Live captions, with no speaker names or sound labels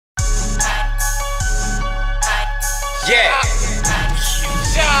Yeah.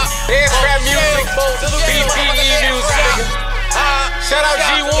 Air trap music, BPE music, nigga. Shout out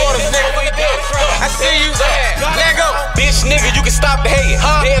G Waters, nigga. I see you. Let go. Bitch, nigga, you can stop the hating.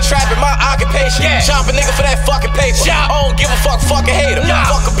 Air trapping my occupation. Chop a nigga for that fucking paper. I don't give a fuck, fucking hater.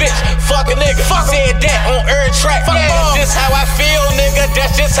 Fuck a bitch, fuck a nigga. Said that on every track. That's just how I feel, nigga.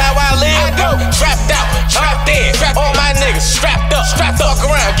 That's just how I live. Trapped out, trapped in. All my niggas strapped up. Fuck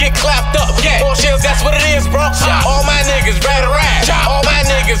around, get clapped up. More shells, that's what it is, bro. All my niggas ready to ride. All my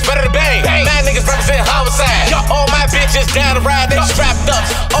niggas ready to bang. My niggas represent homicide. All my bitches down to ride. They strapped up.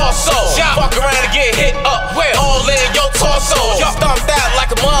 Also, fuck around and get hit up. All in your torso. Stomped out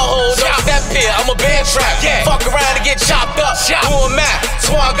like a mudhole. Don't step here, I'm a bear trap. Fuck around and get chopped up. Who am I?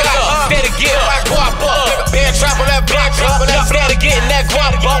 Swag up. Steady get my guap up. Bear trap on that block up. Steady getting that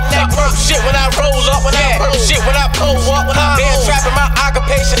guap up. That purple shit when I roll up. That purple shit when I pull up. Bear trapping my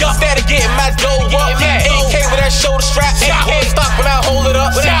occupation. Steady getting my dough up. AK with that shoulder strap. Woodstock when I hold it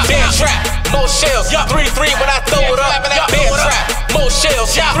up. Bear trap, more shells. 3-3 when I throw it up. Bear trap, more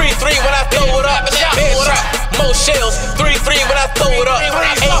shells. 3-3 when I throw it up. Bear trap, more shells. 3-3 when I throw it up.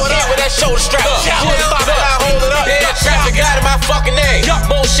 AK with that shoulder strap. Woodstock when I hold it up. Bear trap, I got in my fucking name.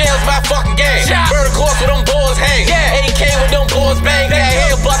 More shells, my fucking game. Murder course with them boys hang. AK with them boys bang.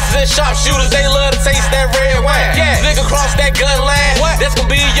 Head busters and sharpshooters, they love to taste that red wine. Nigga cross that gun line, that's gonna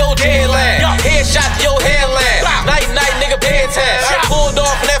be your deadline. Headshot to your headline. Night, nigga, bedtime. I pulled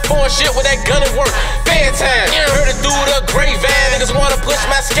off in that foreign shit with that gun and work. Fair time. Heard it through the grapevine. Niggas wanna push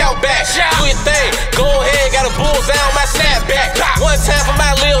my scalp back. Do your thing, go ahead, got a bullseye on my snapback. 1 time for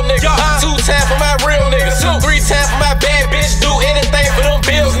my lil nigga, 2 time for my real nigga, 3 time for my bad bitch. Do anything for them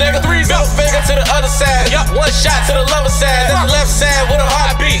bills, nigga. Middle finger to the other side. 1 shot to the lover side. That's the left side with a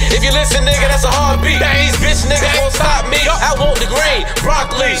heartbeat. If you listen, nigga, that's a heartbeat. These bitch niggas won't stop me. I want the green,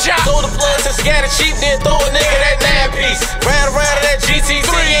 broccoli. Throw the plug since got it cheap, then throw a nigga that 9-piece. Ride around in that GT3,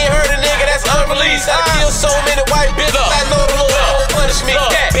 ain't heard a nigga that's unreleased. I kill so many white bitches, I know the Lord won't punish me.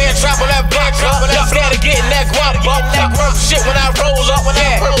 Bear trap on that block up, steady getting that guap up. That purple shit when I roll up,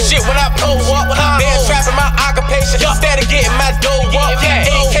 that purple shit when I pull up. Bear trapping my occupation, steady getting my dough up.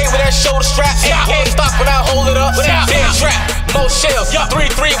 AK with that shoulder strap, Woodstock when I hold it up. Bear trap, more shells,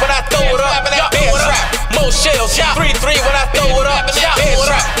 3-3 when I throw it up. Bear trap, more shells, 3-3 when I throw it up. Bear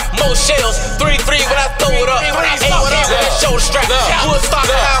trap, more shells, 3-3 when I throw it up. AK with that shoulder strap, Woodstock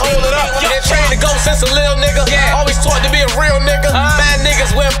when I hold it up. Been trained to go since a little nigga, always taught to be a real nigga. My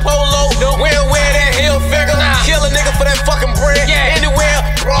niggas wear polo, we don't wear that heel figure. Kill a nigga for that fucking bread, anywhere,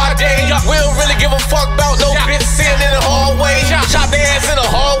 broad day. We don't really give a fuck about no bitch sitting in the hallway. Chop their ass in the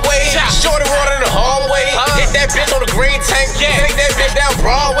hallway, shorty water in the hallway. Hit that bitch on the green tank, take that bitch down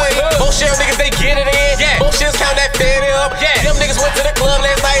Broadway. Most shell niggas, they get it in. Most shells count that fatty up. Them niggas went to the club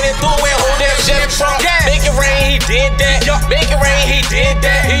last night and threw away a whole damn Chevy truck. Make it rain, he did that. Make it rain, he did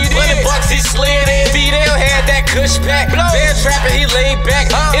that. $20, he slid in. Fidel had that kush pack. Bear trapping, he laid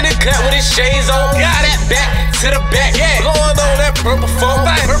back in the cut with his shades on. Got that back to the back, blowing on that purple phone.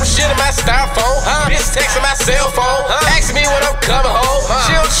 Purple shit in my styrofoam. Bitch texting my cell phone, asking me when I'm coming home.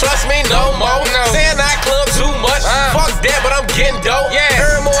 She don't trust me no more. Saying nightclub too much. Fuck that, but I'm getting dope.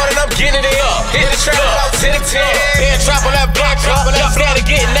 Earn more than I'm getting it up. Hit the trap about 10 to 10. Bear trap on that block up. Steady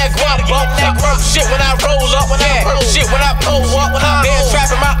getting that guap up. That purple shit when I roll up. That purple shit when I pull up. Bear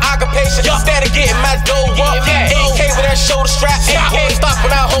trapping my occupation. Steady getting my dough up. AK with that shoulder strap. Woodstock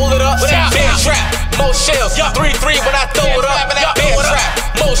when I hold it up. Bear trap, more shells. 3-3 when I throw it up. Bear trap,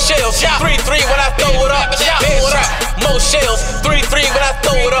 more shells. 3-3 when I throw it up. Bear trap, more shells. 3-3 when I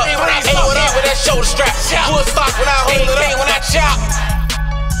throw it up. AK with that shoulder strap. Woodstock when I hold it up. When I chop.